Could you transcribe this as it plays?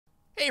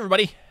Hey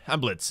everybody,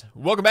 I'm Blitz.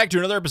 Welcome back to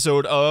another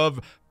episode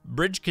of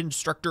Bridge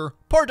Constructor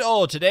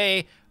Portal.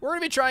 Today, we're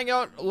going to be trying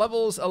out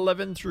levels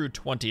 11 through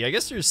 20. I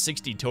guess there's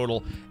 60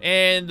 total,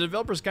 and the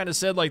developers kind of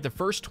said like the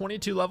first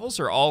 22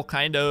 levels are all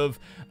kind of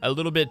a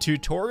little bit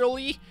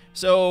tutorial-y,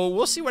 so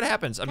we'll see what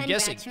happens. I'm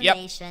guessing, yep,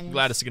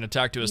 GLaDOS is going to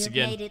talk to us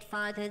again. You've made it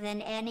farther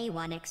than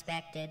anyone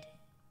expected.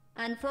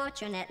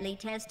 Unfortunately,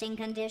 testing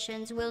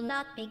conditions will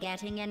not be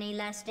getting any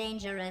less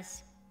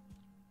dangerous.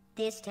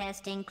 This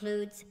test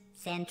includes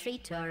sentry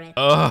turret.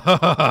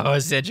 Oh,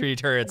 sentry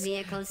turrets.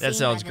 Vehicles that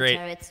sounds great.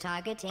 Turrets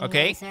targeting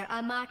okay. laser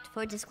are marked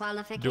for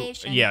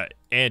disqualification. Yeah,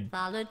 and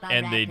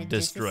they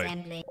destroy.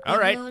 All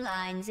right. Blue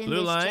lines in Blue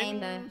this line.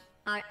 chamber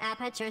are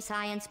Aperture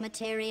Science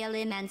material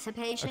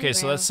emancipation Okay,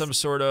 so that's some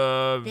sort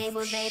of They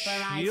will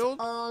vaporize shield?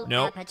 all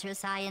Nope. Aperture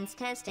Science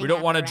testing We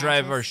don't want to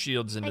drive our apparatus,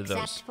 shields into except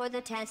those. for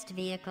the test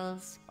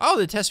vehicles. Oh,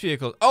 the test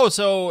vehicle. Oh,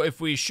 so if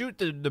we shoot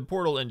the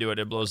portal into it,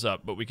 it blows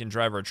up, but we can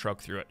drive our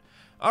truck through it.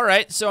 All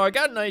right, so I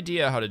got an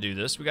idea how to do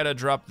this. We got to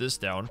drop this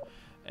down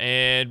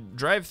and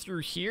drive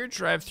through here,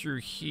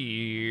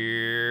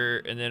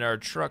 and then our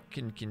truck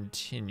can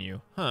continue.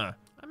 Huh.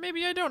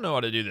 Maybe I don't know how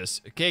to do this.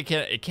 Okay,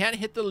 it can't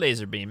hit the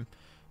laser beam.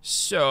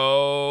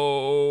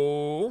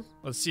 So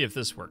let's see if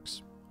this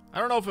works. I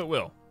don't know if it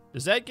will.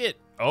 Does that get...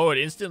 Oh, it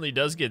instantly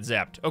does get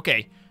zapped.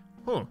 Okay.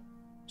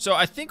 So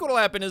I think what'll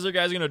happen is the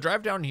guy's going to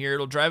drive down here.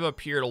 It'll drive up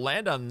here. It'll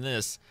land on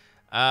this,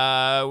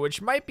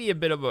 which might be a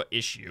bit of an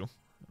issue.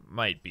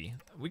 Might be.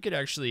 We could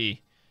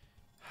actually...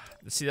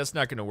 See, that's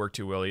not going to work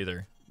too well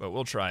either, but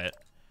we'll try it.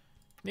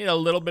 Need a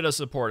little bit of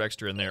support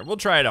extra in there. We'll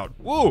try it out.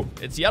 Woo!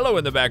 It's yellow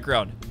in the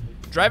background.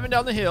 Driving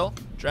down the hill.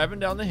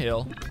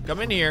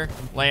 Come in here.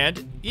 Land.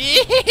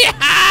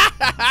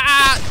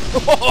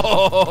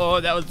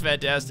 Oh, that was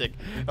fantastic.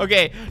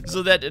 Okay,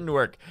 so that didn't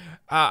work.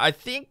 I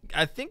think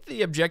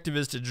the objective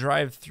is to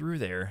drive through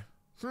there.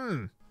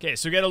 Okay,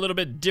 so we got a little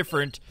bit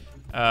different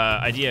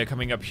idea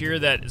coming up here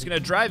that it's gonna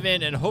drive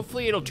in and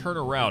hopefully it'll turn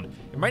around.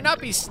 It might not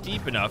be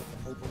steep enough.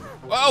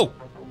 Whoa!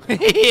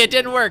 It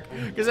didn't work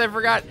because I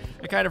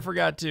kind of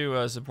forgot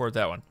to support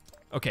that one.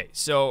 Okay,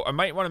 so I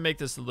might want to make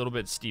this a little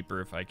bit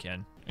steeper if I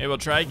can. Maybe we'll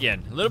try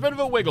again. A little bit of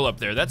a wiggle up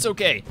there. That's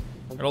okay.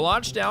 It'll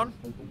launch down.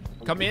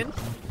 Come in.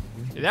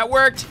 That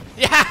worked.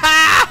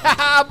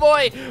 Yeah,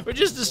 boy, we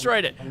just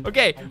destroyed it.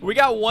 Okay, we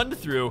got one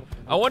through.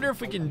 I wonder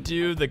if we can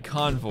do the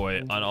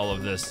convoy on all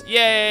of this.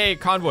 Yay,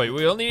 convoy.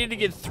 We only need to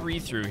get 3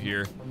 through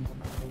here.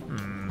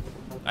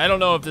 I don't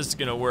know if this is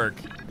gonna work.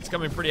 It's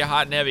coming pretty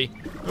hot and heavy.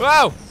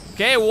 Whoa.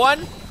 Okay,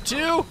 1,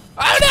 2.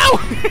 Oh no!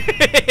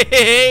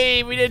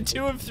 We did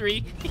 2 of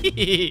 3.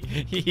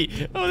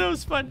 Oh, that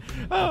was fun.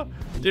 Oh,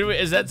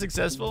 is that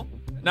successful?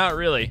 Not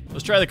really.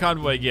 Let's try the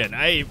convoy again.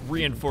 I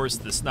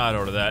reinforced the snot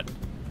out of that.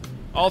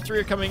 All 3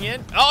 are coming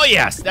in. Oh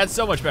yes, that's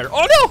so much better.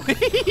 Oh no!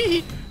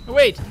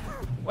 Wait,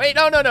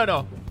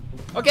 no.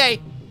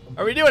 Okay,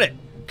 are we doing it?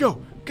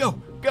 Go.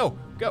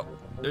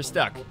 They're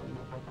stuck.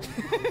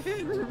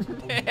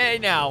 Hey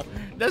now,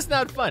 that's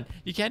not fun.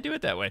 You can't do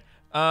it that way.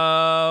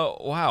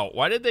 Wow,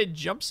 why did they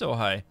jump so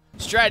high?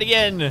 Let's try it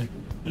again.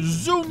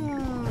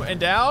 Zoom, and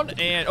down,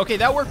 and okay,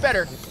 that worked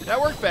better.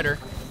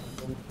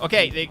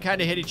 Okay, they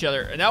kind of hit each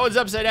other, and that one's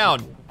upside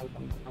down.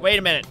 Wait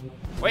a minute.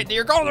 Wait,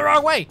 you're going the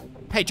wrong way.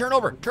 Hey, turn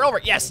over.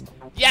 Yes.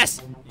 We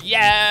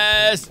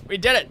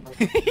did it.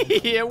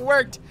 It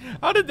worked.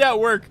 How did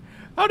that work?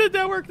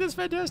 That's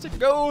fantastic.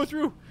 Go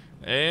through.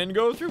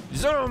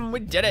 Zoom, we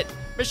did it.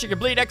 Mission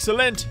complete,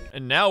 excellent.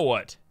 And now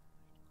what?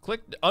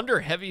 Click under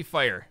heavy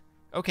fire.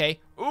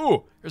 Okay.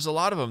 Ooh, there's a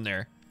lot of them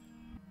there.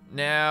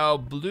 Now,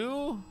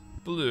 blue.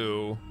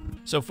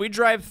 So if we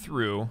drive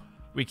through,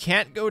 we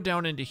can't go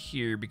down into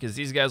here because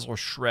these guys will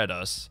shred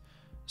us.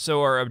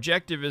 So our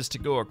objective is to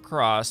go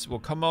across. We'll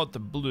come out the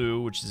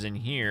blue, which is in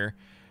here.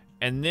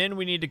 And then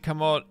we need to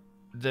come out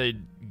the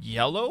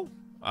yellow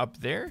up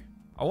there.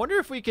 I wonder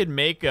if we could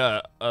make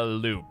a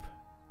loop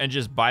and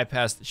just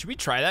bypass. Should we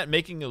try that?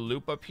 Making a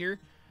loop up here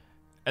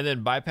and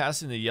then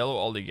bypassing the yellow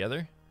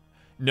altogether?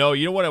 No,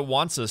 you know what it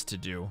wants us to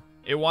do?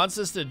 It wants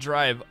us to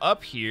drive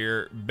up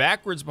here,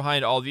 backwards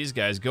behind all these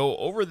guys, go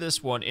over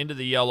this one into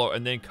the yellow,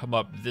 and then come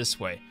up this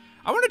way.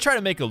 I want to try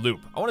to make a loop.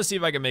 I want to see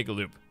if I can make a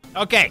loop.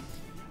 Okay,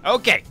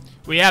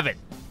 we have it.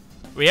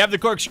 We have the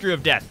corkscrew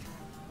of death.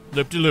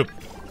 Loop-de-loop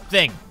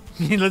thing.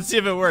 Let's see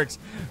if it works.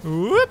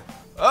 Whoop.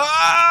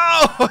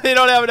 Oh, they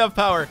don't have enough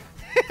power.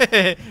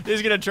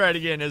 He's gonna try it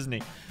again, isn't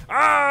he?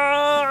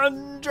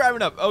 I'm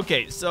driving up.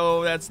 Okay,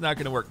 so that's not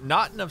gonna work.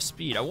 Not enough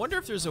speed. I wonder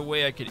if there's a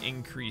way I could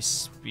increase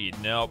speed.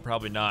 No,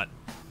 probably not.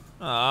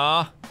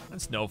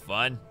 That's no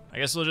fun. I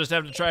guess we'll just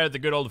have to try it the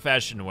good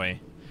old-fashioned way.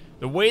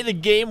 The way the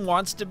game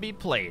wants to be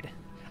played.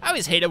 I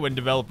always hate it when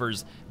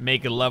developers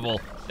make a level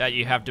that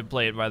you have to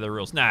play it by the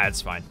rules. Nah,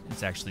 it's fine.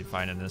 It's actually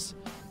fine in this.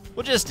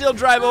 We'll just still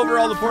drive over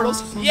all the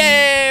portals.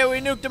 Yay,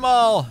 we nuked them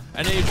all.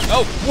 And then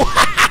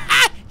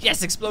oh,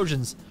 yes,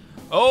 explosions.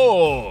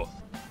 Oh.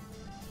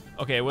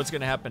 Okay, what's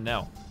gonna happen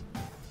now?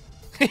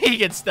 He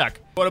gets stuck.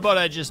 What about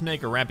I just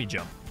make a rampy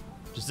jump?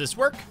 Does this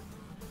work?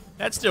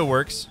 That still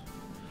works.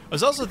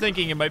 was also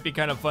thinking it might be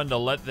kind of fun to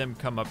let them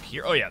come up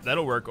here. Oh yeah,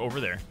 that'll work over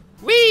there.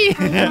 Whee!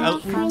 I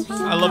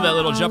love that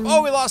little jump.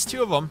 Oh, we lost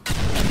 2 of them.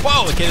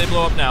 Whoa, okay, they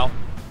blow up now.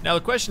 Now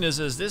the question is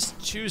this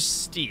too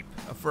steep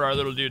for our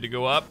little dude to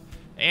go up?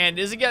 And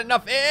is it got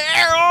enough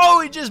air?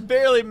 Oh, he just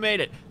barely made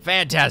it.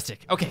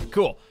 Fantastic. Okay,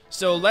 cool.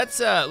 So let's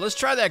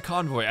try that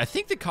convoy. I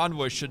think the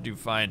convoy should do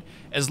fine,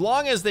 as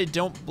long as they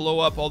don't blow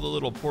up all the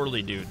little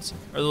portally dudes,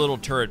 or the little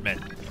turret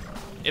men.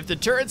 If the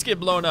turrets get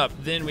blown up,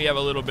 then we have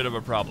a little bit of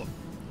a problem.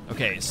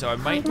 Okay, so I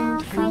might,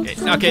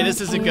 okay,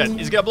 this isn't good.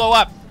 He's gonna blow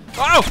up.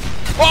 Oh,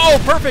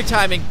 oh, perfect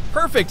timing,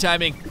 perfect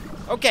timing.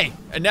 Okay,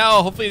 and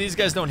now hopefully these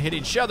guys don't hit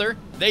each other.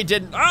 They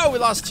didn't. Oh, we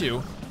lost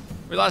 2.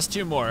 We lost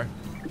 2 more.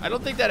 I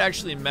don't think that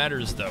actually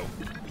matters though.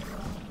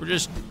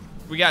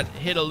 We got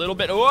hit a little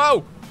bit.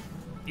 Whoa!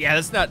 Yeah,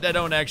 that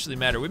don't actually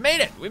matter. We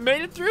made it. We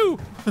made it through.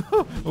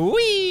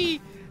 Whee!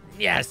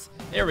 Yes,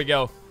 there we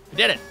go. We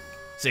did it.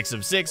 6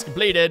 of 6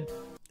 completed.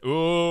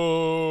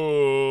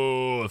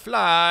 Ooh,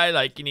 fly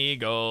like an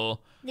eagle.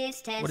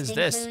 This test what is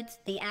this? Includes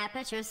the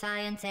Aperture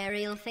Science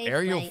Aerial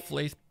Faith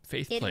Plate.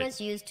 Faith It plate.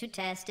 was used to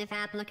test if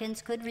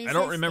applicants could resist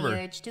the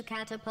urge to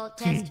catapult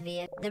test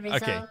vehicle. The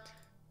result,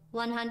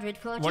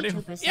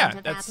 142%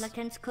 of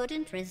applicants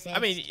couldn't resist. I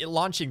mean,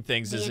 launching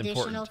things is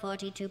important. The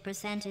additional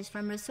 42% is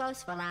from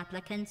resourceful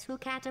applicants who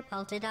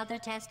catapulted other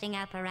testing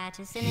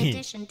apparatus in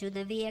addition to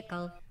the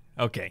vehicle.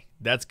 Okay,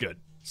 that's good.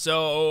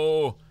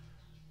 So,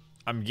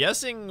 I'm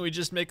guessing we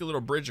just make a little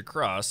bridge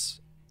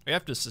across. We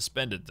have to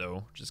suspend it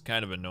though, which is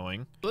kind of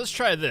annoying. Let's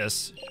try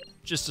this,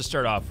 just to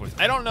start off with.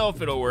 I don't know if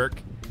it'll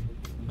work.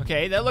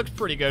 Okay, that looks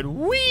pretty good.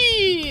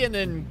 Whee! And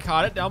then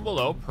caught it down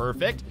below,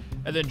 perfect.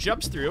 And then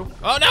jumps through.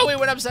 Oh no, we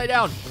went upside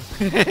down.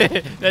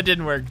 That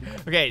didn't work.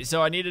 Okay,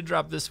 so I need to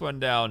drop this one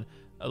down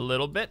a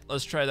little bit.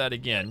 Let's try that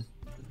again.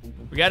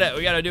 We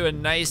gotta do a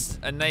nice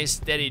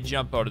steady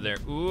jump out of there.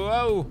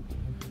 Whoa!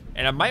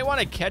 And I might want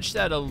to catch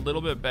that a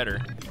little bit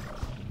better.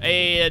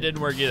 Hey, that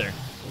didn't work either.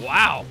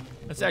 Wow,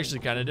 that's actually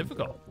kind of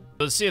difficult.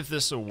 Let's see if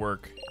this will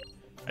work.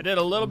 I did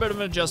a little bit of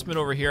an adjustment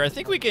over here. I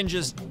think we can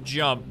just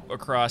jump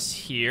across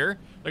here.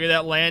 Look at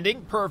that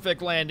landing,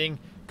 perfect landing.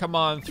 Come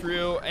on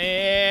through,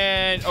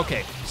 and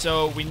okay,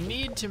 so we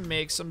need to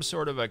make some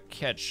sort of a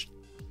catch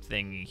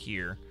thing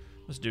here.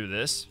 Let's do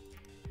this.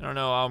 I don't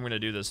know how I'm gonna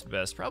do this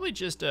best. Probably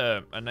just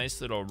a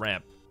nice little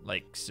ramp,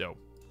 like so.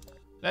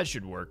 That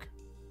should work.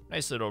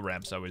 Nice little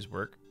ramps always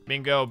work.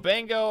 Bingo,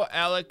 bango,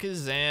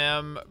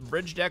 alakazam,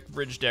 bridge deck,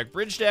 bridge deck,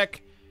 bridge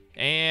deck,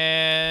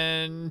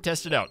 and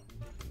test it out.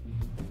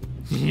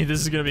 This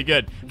is gonna be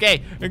good.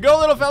 Okay, go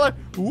little fella.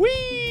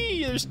 Whee!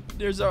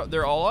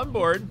 They're all on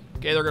board.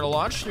 Okay, they're gonna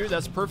launch through.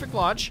 That's a perfect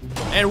launch.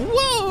 And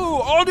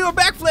whoa! I'll do a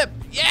backflip.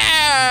 Yeah!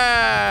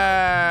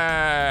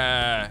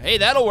 Hey,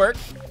 that'll work.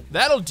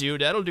 That'll do,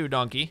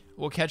 donkey.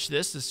 We'll catch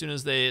this as soon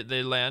as they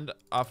land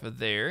off of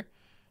there.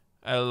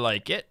 I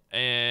like it.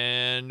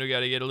 And we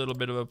gotta get a little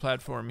bit of a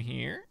platform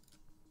here,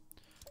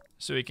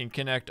 so we can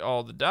connect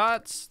all the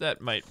dots.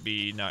 That might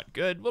be not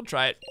good. We'll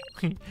try it.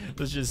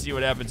 Let's just see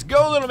what happens.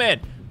 Go, little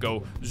man.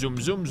 Go. Zoom,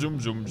 zoom,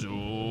 zoom, zoom,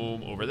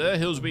 zoom. Over the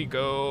hills we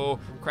go.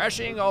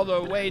 Crashing all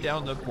the way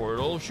down the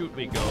portal. Shoot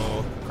we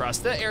go. Across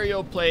the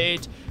aerial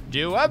plate.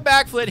 Do a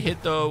backflip.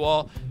 Hit the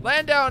wall.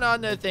 Land down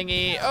on the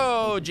thingy.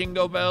 Oh,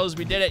 jingle bells.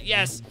 We did it.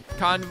 Yes.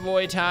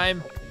 Convoy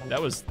time.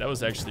 That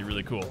was actually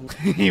really cool.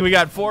 We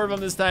got 4 of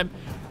them this time.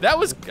 I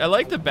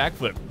like the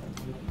backflip.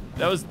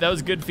 That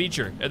was good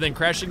feature. And then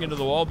crashing into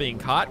the wall, being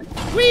caught.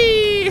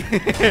 Whee!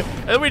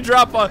 And then we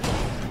drop all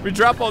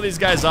these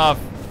guys off,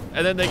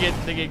 and then they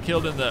get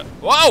killed in the.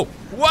 Whoa!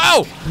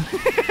 Whoa!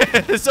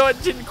 So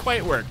it didn't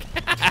quite work.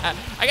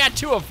 I got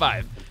 2 of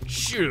 5.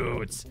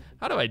 Shoots.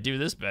 How do I do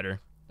this better?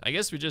 I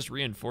guess we just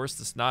reinforce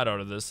the snot out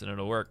of this, and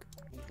it'll work.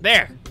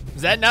 There.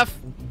 Is that enough?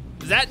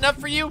 Is that enough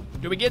for you?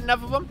 Do we get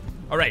enough of them?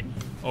 All right.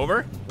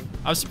 Over.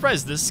 I'm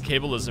surprised this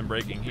cable isn't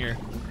breaking here.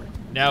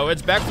 Now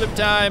it's backflip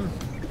time.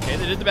 Okay,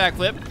 they did the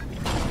backflip.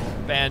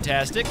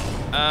 Fantastic.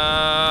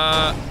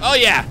 Oh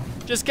yeah.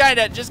 Just kind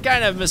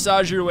of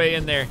massage your way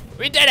in there.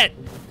 We did it.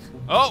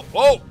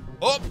 Oh,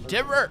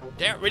 timber.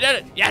 We did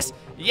it. Yes,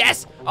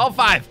 yes. All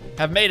 5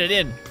 have made it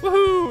in.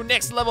 Woohoo!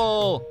 Next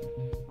level.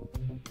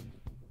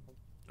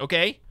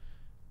 Okay.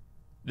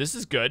 This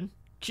is good.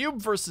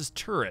 Cube versus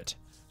turret.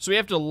 So we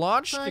have to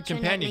launch the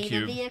companion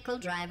cube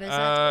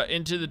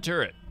into the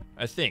turret.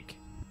 I think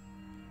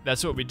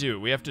that's what we do.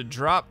 We have to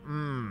drop.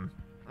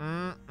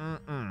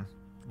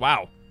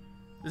 Wow,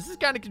 this is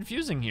kind of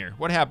confusing here.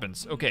 What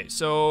happens? Okay,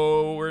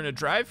 so we're gonna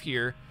drive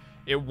here.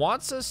 It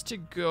wants us to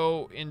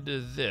go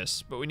into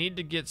this, but we need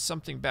to get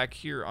something back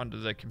here onto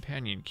the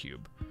companion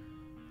cube.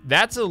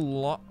 That's a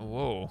lot.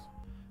 Whoa.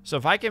 So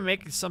if I can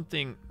make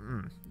something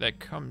that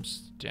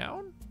comes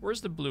down,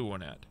 where's the blue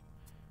one at?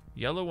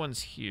 Yellow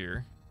one's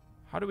here.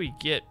 How do we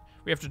get?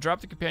 We have to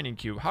drop the companion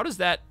cube. How does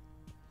that?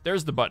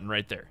 There's the button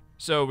right there.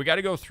 So we got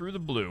to go through the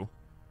blue,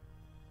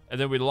 and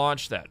then we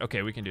launch that.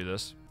 Okay, we can do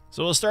this.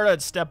 So we'll start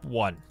at step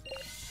 1.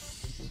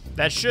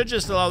 That should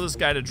just allow this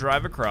guy to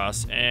drive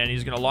across, and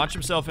he's gonna launch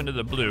himself into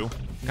the blue,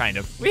 kind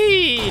of.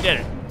 Whee! Did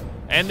it.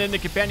 And then the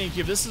companion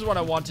cube. This is what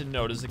I want to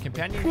know. Does the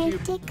companion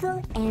cube...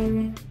 Critical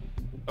error.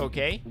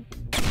 Okay.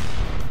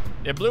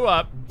 It blew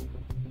up.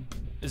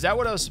 Is that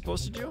what I was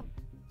supposed to do?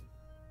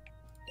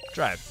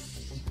 Drive.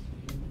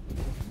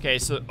 Okay,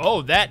 so...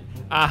 Oh, that...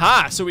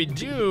 Aha! So we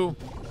do...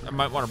 I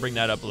might want to bring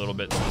that up a little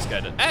bit so this guy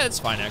does... it's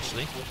fine,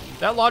 actually.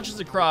 That launches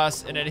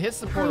across, and it hits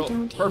the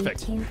portal.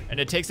 Perfect. And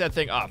it takes that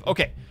thing off.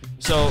 Okay.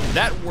 So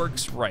that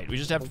works right. We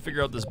just have to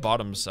figure out this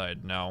bottom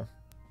side now.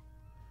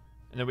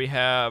 And then we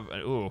have...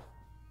 Ooh.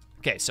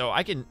 Okay, so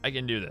I can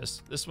do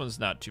this. This one's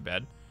not too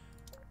bad.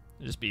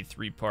 It'll just be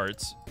 3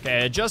 parts. Okay,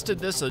 I adjusted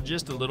this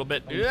just a little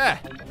bit. Yeah.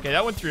 Okay,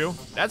 that went through.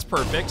 That's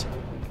perfect.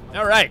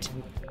 All right.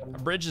 A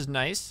bridge is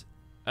nice.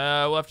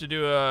 We'll have to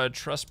do a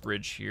truss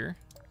bridge here,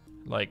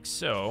 like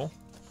so.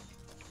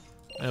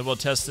 And we'll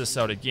test this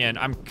out again.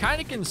 I'm kind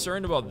of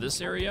concerned about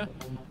this area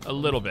a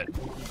little bit.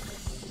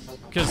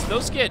 Because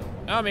those get,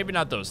 oh, maybe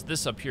not those.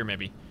 This up here,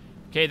 maybe.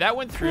 Okay, that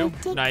went through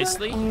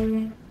nicely.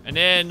 And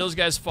then those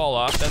guys fall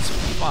off. That's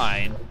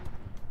fine.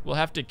 We'll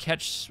have to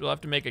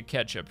make a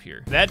catch up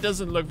here. That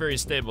doesn't look very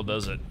stable,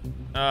 does it?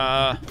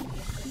 I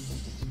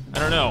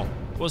don't know.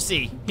 We'll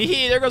see.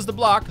 Hee, there goes the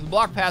block. The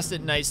block passed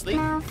it nicely.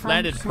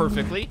 Landed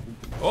perfectly.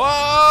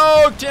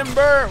 Whoa,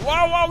 timber.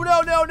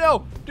 Whoa,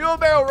 no. Do a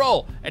barrel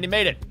roll. And he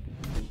made it.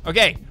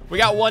 Okay, we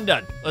got one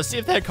done. Let's see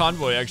if that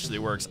convoy actually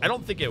works. I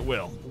don't think it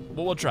will,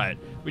 but we'll try it.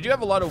 We do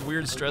have a lot of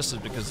weird stresses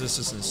because this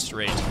isn't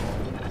straight.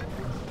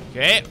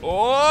 Okay,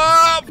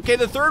 oh, okay,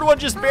 the third one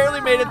just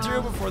barely made it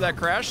through before that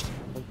crashed.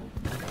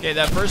 Okay,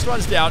 that first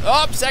one's down.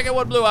 Oh, second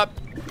one blew up.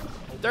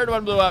 Third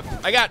one blew up.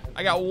 I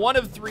got 1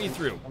 of 3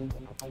 through.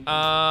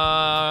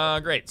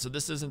 Great, so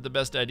this isn't the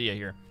best idea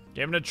here.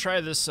 Okay, I'm gonna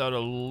try this out a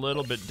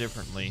little bit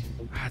differently.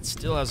 It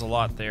still has a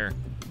lot there.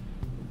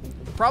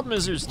 The problem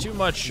is there's too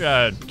much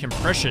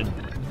compression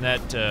in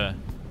that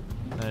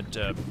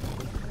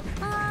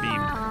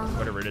beam,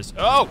 whatever it is.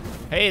 Oh,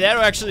 hey,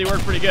 that'll actually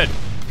work pretty good.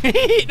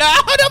 No,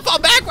 don't fall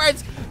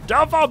backwards.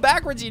 Don't fall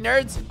backwards, you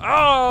nerds.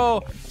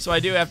 Oh, so I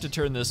do have to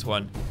turn this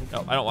one.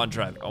 No, I don't want to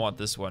drive. I want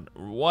this one.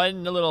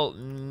 One little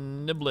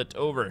niblet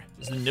over.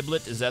 Is the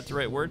niblet, is that the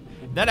right word?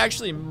 That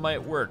actually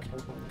might work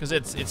because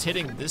it's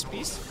hitting this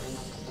piece.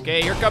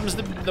 Okay, here comes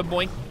the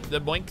boink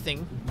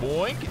thing.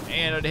 Boink,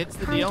 and it hits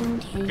the deal.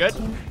 Good.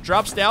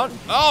 Drops down.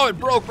 Oh, it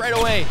broke right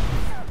away.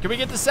 Can we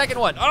get the second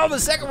one? Oh, the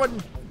second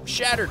one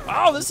shattered.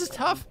 Oh, this is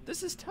tough.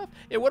 This is tough.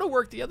 It would have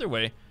worked the other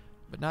way,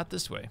 but not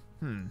this way.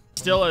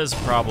 Still is a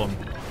problem.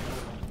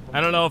 I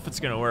don't know if it's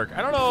gonna work.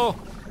 I don't know.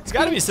 It's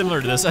gotta be similar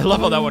to this. I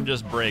love how that one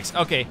just breaks.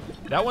 Okay,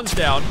 that one's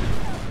down.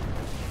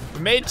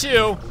 We made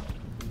 2.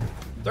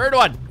 Third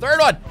one.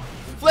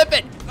 Flip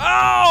it.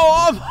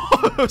 Oh,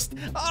 almost.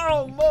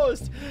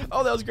 Almost.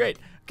 Oh, that was great.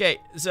 Okay,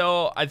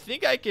 so I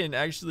think I can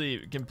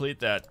actually complete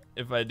that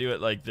if I do it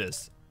like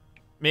this.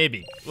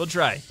 Maybe. We'll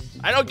try.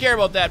 I don't care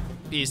about that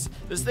piece.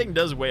 This thing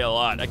does weigh a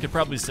lot. I could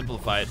probably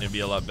simplify it and it'd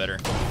be a lot better.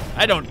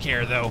 I don't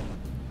care, though.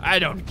 I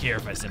don't care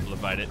if I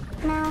simplified it.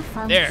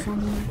 There.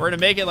 We're gonna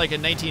make it like a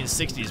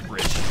 1960s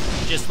bridge.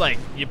 Just like,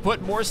 you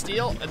put more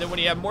steel, and then when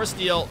you have more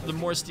steel, the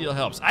more steel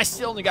helps. I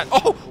still only got,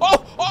 oh,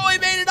 he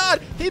made it on!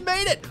 He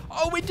made it!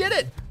 Oh, we did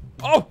it!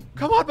 Oh,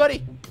 come on,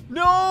 buddy.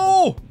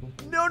 No!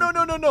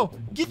 No.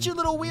 Get your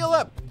little wheel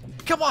up.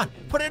 Come on,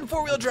 put it in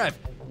 4-wheel drive.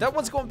 That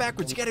one's going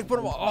backwards. You gotta put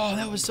them all. Oh,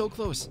 that was so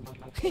close.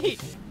 Okay,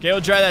 we'll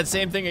try that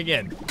same thing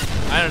again.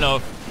 I don't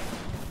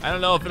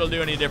know if it'll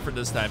do any different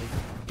this time.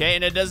 Okay,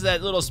 and it does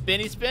that little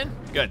spinny spin.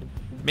 Good.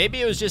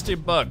 Maybe it was just a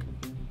bug.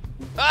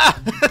 Ah,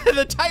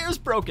 the tire's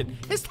broken.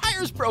 His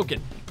tire's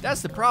broken.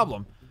 That's the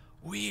problem.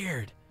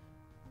 Weird.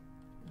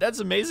 That's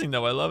amazing,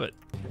 though. I love it.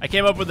 I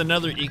came up with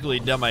another equally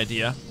dumb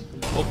idea.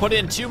 We'll put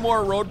in 2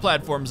 more road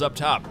platforms up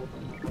top.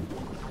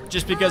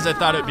 Just because I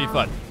thought it'd be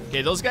fun.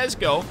 Okay, those guys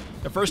go.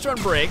 The first one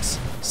breaks.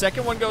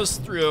 Second one goes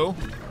through.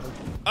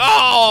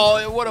 Oh,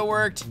 it would have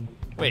worked.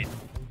 Wait,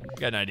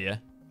 got an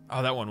idea.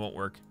 Oh, that one won't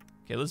work.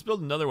 Okay, let's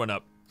build another one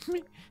up.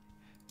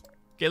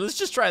 Okay, let's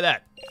just try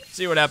that.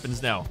 See what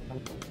happens now.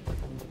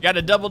 Got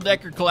a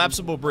double-decker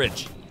collapsible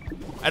bridge.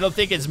 I don't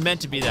think it's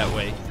meant to be that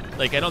way.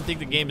 Like, I don't think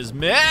the game is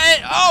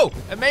meant. Oh,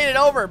 I made it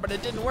over, but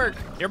it didn't work.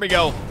 Here we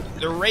go.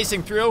 They're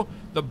racing through.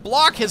 The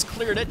block has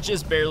cleared it,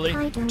 just barely.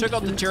 Took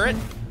out the turret.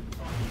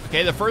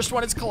 Okay, the first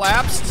one is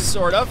collapsed,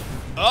 sort of.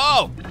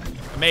 Oh,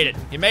 I made it.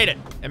 He made it.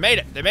 I made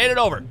it. They made it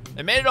over.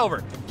 They made it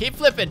over. Keep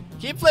flipping.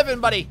 Keep flipping,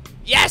 buddy.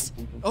 Yes.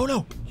 Oh,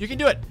 no. You can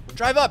do it.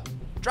 Drive up.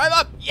 Drive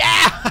up.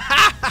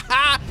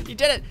 Yeah. He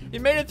did it. He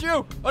made it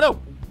through. Oh, no.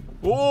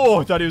 Oh,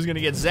 I thought he was going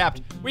to get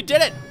zapped. We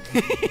did it.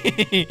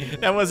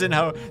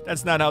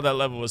 That's not how that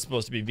level was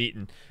supposed to be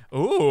beaten.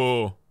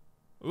 Ooh.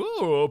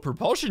 Ooh,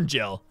 propulsion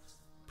gel.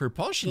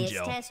 Propulsion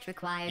gel. This test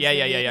requires Yeah.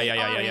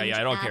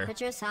 I don't care.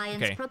 Aperture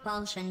Science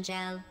propulsion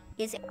gel.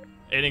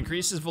 It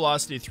increases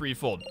velocity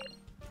 3-fold.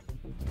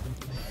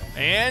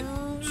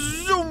 And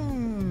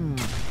zoom.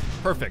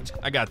 Perfect.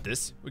 I got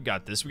this. We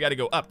got this. We got to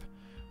go up.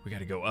 We got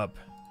to go up.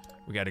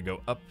 We got to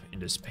go up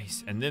into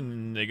space. And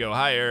then they go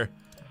higher.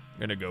 I'm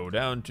going to go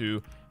down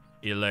to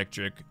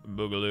electric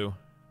boogaloo.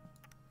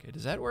 Okay,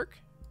 does that work?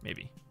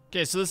 Maybe.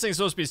 Okay, so this thing's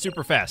supposed to be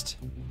super fast.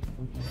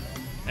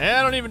 And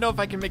I don't even know if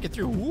I can make it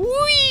through.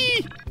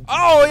 Whee!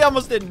 Oh, he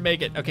almost didn't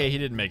make it. Okay, he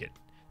didn't make it.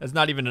 That's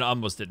not even an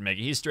almost didn't make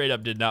it. He straight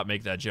up did not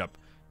make that jump.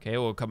 Okay,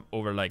 we'll come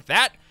over like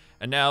that.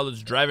 And now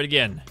let's drive it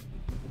again.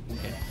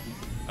 Okay.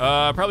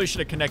 Probably should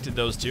have connected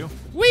those two.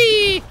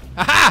 Whee!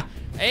 Haha!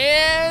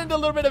 And a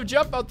little bit of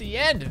jump out the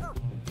end.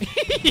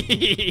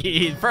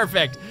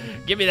 Perfect.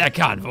 Give me that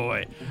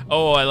convoy.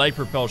 Oh, I like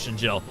propulsion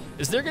gel.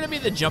 Is there gonna be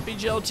the jumpy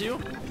gel too?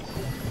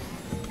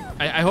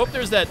 I hope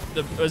there's that,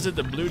 is it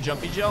the blue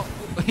jumpy gel?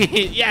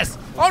 Yes.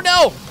 Oh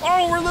no!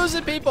 Oh, we're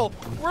losing people.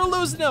 We're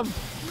losing them.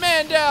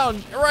 Man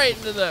down. Right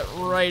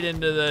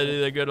into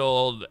the good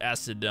old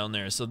acid down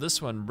there. So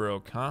this one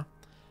broke, huh?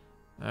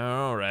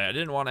 All right, I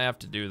didn't want to have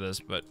to do this,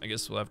 but I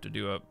guess we'll have to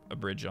do a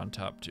bridge on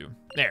top too.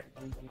 There,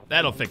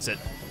 that'll fix it.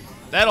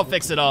 That'll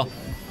fix it all.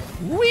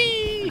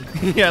 Whee!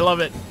 Yeah, I love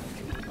it.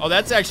 Oh,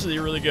 that's actually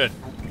really good.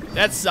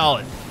 That's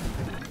solid.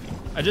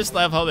 I just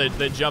love how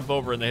they jump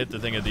over and they hit the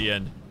thing at the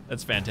end.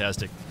 That's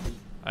fantastic.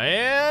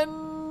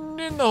 And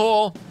in the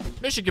hole.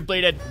 Mission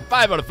completed.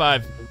 5 out of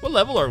 5. What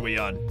level are we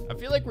on? I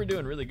feel like we're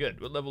doing really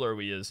good. What level are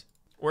we is?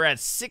 We're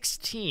at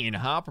 16,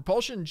 huh?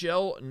 Propulsion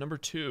gel number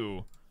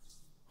 2.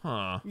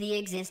 Huh. The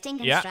existing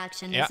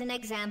construction is an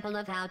example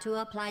of how to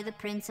apply the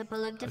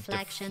principle of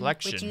deflection,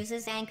 which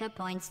uses anchor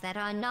points that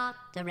are not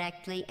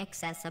directly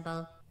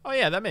accessible. Oh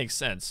yeah, that makes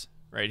sense.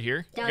 Right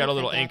here, we got a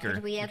little anchor.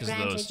 We have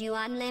granted you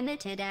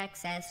unlimited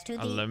access to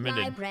the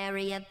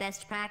library of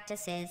best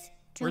practices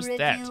to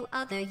review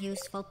other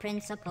useful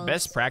principles.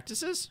 Best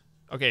practices?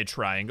 Okay,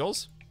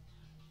 triangles.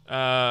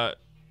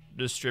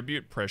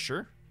 Distribute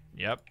pressure.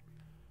 Yep.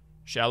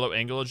 Shallow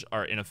angles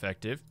are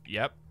ineffective.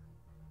 Yep.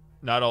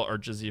 Not all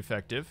arches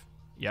effective.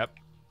 Yep.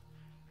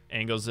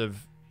 Angles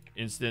of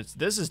incidence.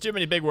 This is too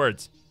many big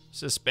words.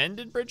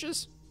 Suspended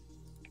bridges?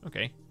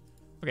 Okay.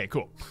 Okay,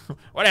 cool.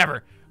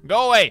 Whatever.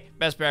 Go away.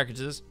 Best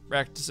practices.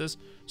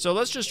 So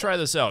let's just try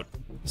this out.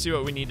 See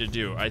what we need to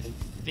do. I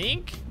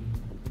think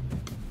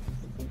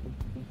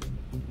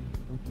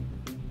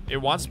it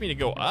wants me to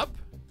go up.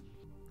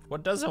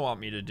 What does it want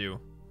me to do?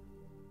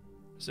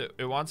 So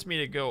it wants me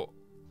to go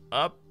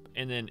up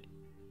and then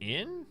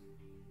in?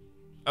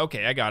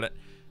 Okay, I got it.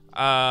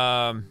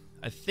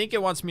 I think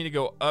it wants me to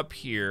go up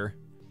here.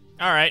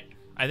 All right,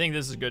 I think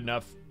this is good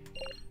enough.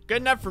 Good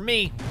enough for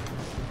me.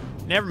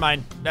 Never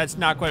mind, that's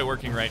not quite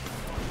working right.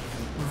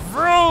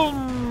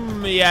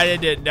 Vroom! Yeah, it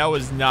did. That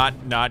was not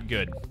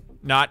good.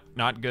 Not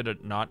good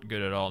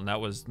at all. And that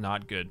was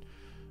not good.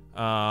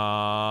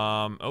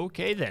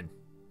 Okay then.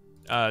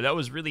 That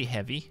was really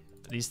heavy.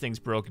 These things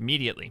broke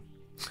immediately.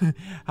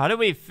 How do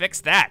we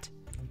fix that?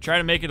 Try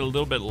to make it a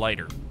little bit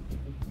lighter.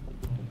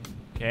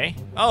 Okay.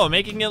 Oh,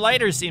 making it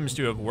lighter seems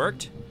to have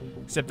worked.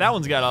 Except that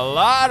one's got a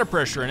lot of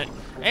pressure in it.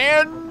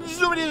 And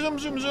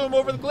zoom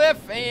over the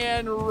cliff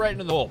and right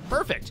into the hole.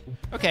 Perfect.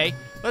 Okay,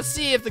 let's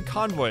see if the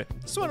convoy.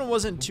 This one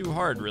wasn't too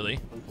hard, really.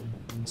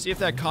 See if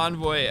that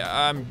convoy,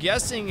 I'm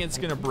guessing it's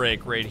gonna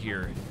break right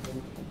here.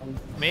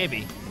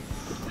 Maybe.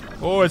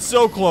 Oh, it's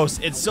so close.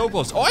 It's so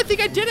close. Oh, I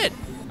think I did it.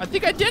 I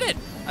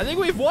think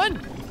we've won.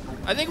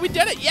 I think we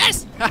did it.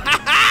 Yes.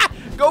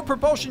 Go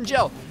propulsion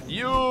gel.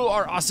 You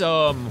are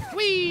awesome.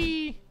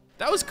 Whee.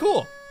 That was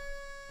cool.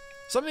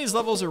 Some of these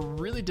levels are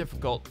really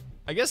difficult.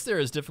 I guess they're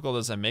as difficult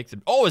as I make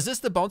them. Oh, is this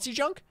the bouncy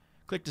junk?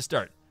 Click to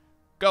start.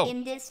 Go.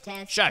 In this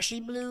test, Shush. the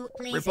blue,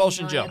 please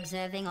Repulsion enjoy gel.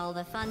 Observing all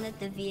the fun that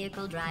the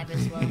vehicle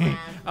drivers will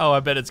have. Oh, I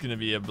bet it's gonna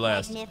be a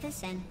blast.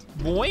 Magnificent.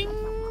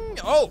 Boing.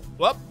 Oh,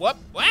 whoop.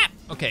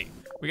 Okay,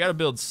 we gotta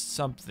build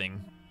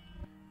something.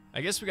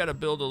 I guess we gotta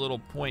build a little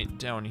point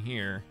down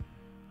here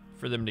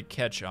for them to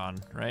catch on,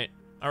 right?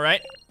 All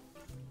right.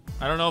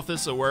 I don't know if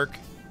this will work.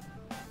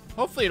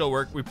 Hopefully it'll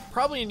work. We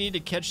probably need to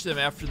catch them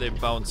after they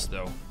bounce,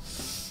 though.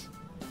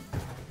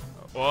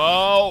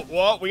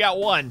 Whoa, we got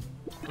one.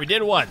 We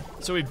did one.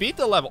 So we beat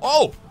the level.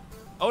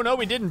 Oh no,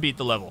 we didn't beat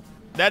the level.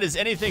 That is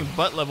anything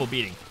but level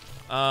beating.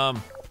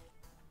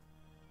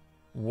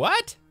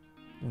 What?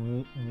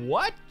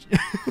 What?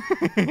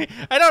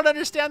 I don't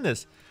understand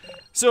this.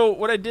 So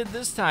what I did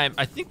this time,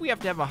 I think we have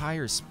to have a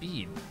higher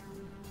speed.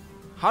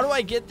 How do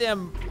I get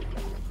them?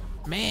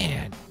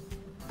 Man.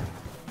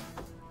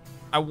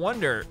 I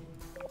wonder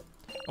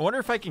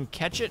if I can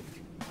catch it.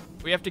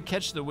 We have to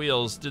catch the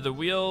wheels.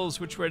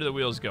 Which way do the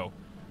wheels go?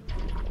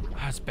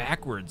 Ah, it's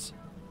backwards.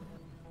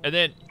 And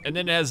then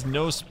it has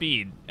no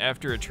speed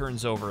after it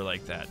turns over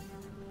like that.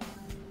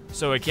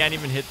 So it can't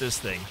even hit this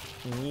thing.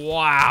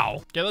 Wow.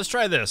 Okay, let's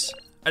try this.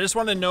 I just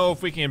want to know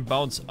if we can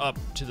bounce up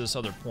to this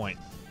other point.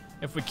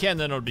 If we can,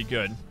 then it'll be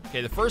good.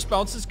 Okay, the first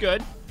bounce is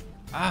good.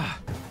 Ah.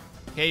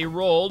 Okay, you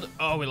rolled.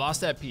 Oh, we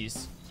lost that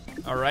piece.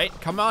 All right,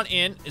 come on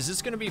in. Is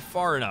this gonna be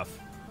far enough?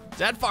 Is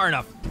that far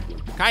enough?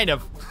 Kind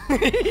of.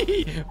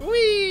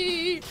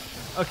 Whee!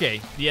 Okay,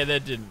 yeah,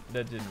 that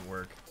didn't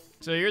work.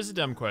 So here's a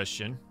dumb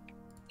question.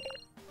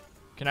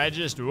 Can I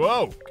just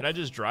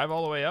drive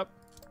all the way up?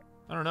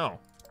 I don't know.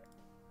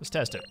 Let's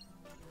test it.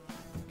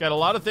 Got a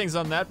lot of things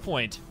on that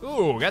point.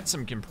 Ooh, got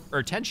some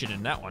tension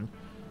in that one.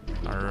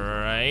 All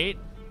right.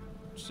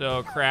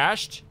 So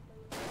crashed.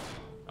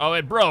 Oh,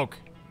 it broke.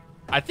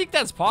 I think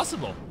that's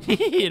possible.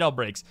 It all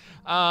breaks.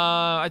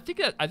 I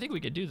think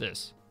we could do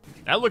this.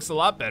 That looks a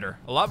lot better,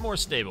 a lot more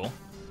stable.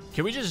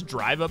 Can we just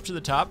drive up to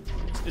the top?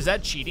 Is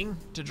that cheating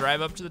to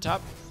drive up to the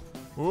top?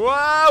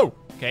 Whoa!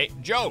 Okay,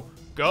 Joe,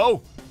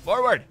 go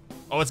forward.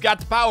 Oh, it's got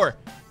the power.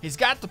 He's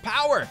got the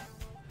power.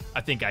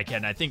 I think I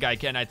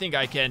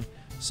can.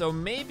 So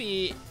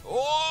maybe,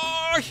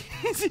 oh,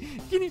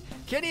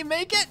 can he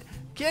make it?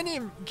 Can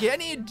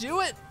he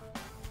do it?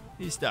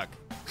 He's stuck.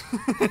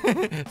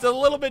 It's a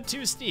little bit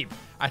too steep.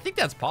 I think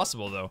that's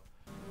possible though.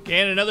 Okay,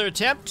 and another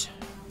attempt.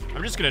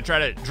 I'm just gonna try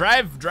to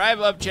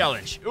drive up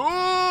challenge.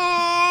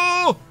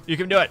 Ooh! You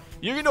can do it.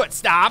 You can do it.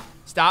 Stop.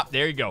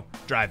 There you go.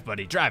 Drive,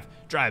 buddy. Drive,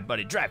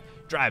 buddy. Drive,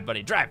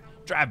 buddy. Drive,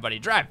 buddy.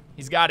 Drive.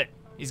 He's got it.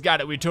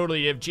 We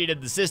totally have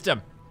cheated the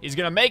system. He's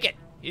gonna make it.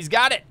 He's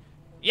got it.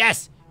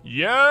 Yes.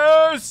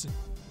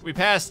 We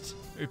passed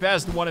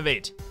 1 of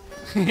 8.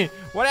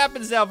 What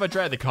happens now if I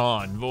try the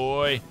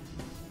convoy?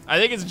 I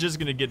think it's just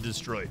gonna get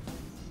destroyed.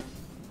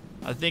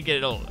 I think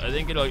it'll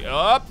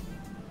up.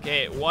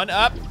 Okay, 1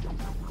 up.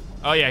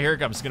 Oh yeah, here it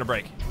comes. It's gonna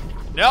break.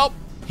 Nope.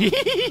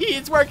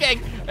 It's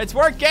working. It's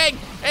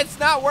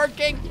not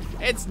working.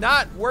 It's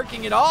not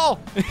working at all.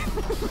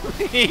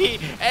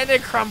 And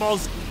it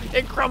crumbles.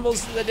 It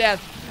crumbles to the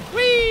death.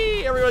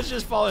 Whee! Everyone's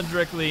just falling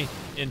directly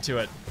into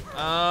it.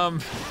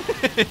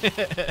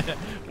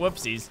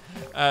 Whoopsies.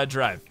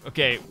 Drive.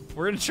 Okay,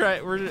 we're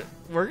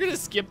gonna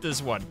skip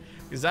this one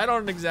because I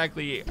don't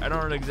exactly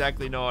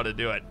know how to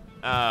do it.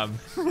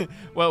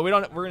 Well,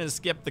 we're gonna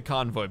skip the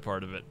convoy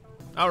part of it.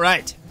 All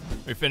right,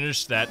 we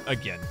finished that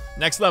again.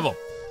 Next level.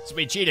 So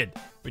we cheated.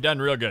 We done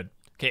real good.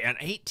 Okay, and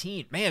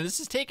 18. Man, this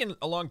is taking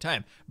a long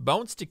time.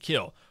 Bounce to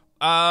kill.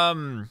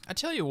 I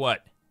tell you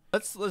what.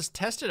 Let's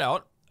test it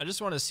out. I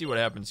just want to see what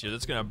happens here.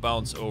 That's gonna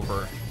bounce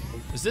over.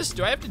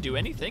 Do I have to do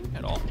anything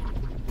at all?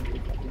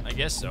 I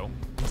guess so.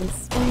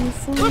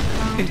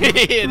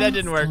 That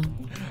didn't work.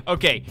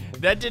 Okay,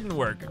 that didn't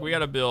work. We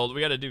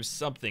gotta do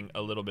something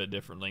a little bit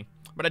differently.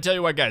 But I tell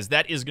you what, guys,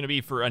 that is gonna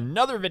be for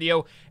another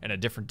video and a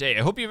different day.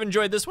 I hope you've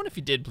enjoyed this one. If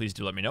you did, please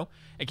do let me know.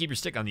 And keep your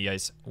stick on the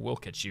ice. We'll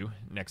catch you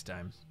next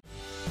time.